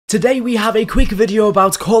Today we have a quick video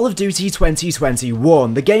about Call of Duty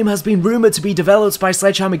 2021. The game has been rumoured to be developed by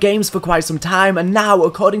Sledgehammer Games for quite some time, and now,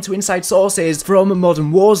 according to inside sources from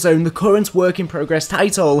Modern Warzone, the current work-in-progress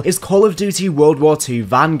title is Call of Duty WWII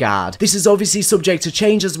Vanguard. This is obviously subject to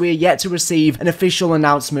change as we are yet to receive an official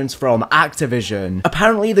announcement from Activision.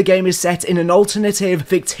 Apparently the game is set in an alternative,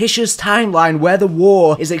 fictitious timeline where the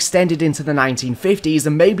war is extended into the 1950s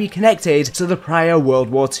and may be connected to the prior World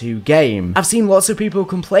War II game. I've seen lots of people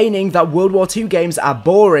complaining that World War II games are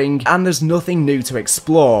boring and there's nothing new to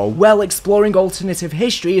explore. Well, exploring alternative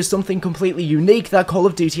history is something completely unique that Call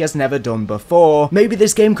of Duty has never done before. Maybe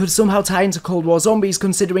this game could somehow tie into Cold War Zombies,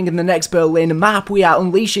 considering in the next Berlin map we are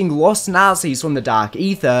unleashing lost Nazis from the dark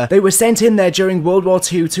ether. They were sent in there during World War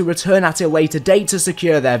II to return at a later date to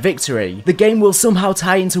secure their victory. The game will somehow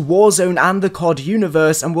tie into Warzone and the COD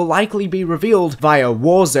universe and will likely be revealed via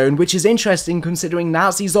Warzone, which is interesting considering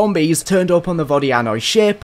Nazi zombies turned up on the Vodianoi ship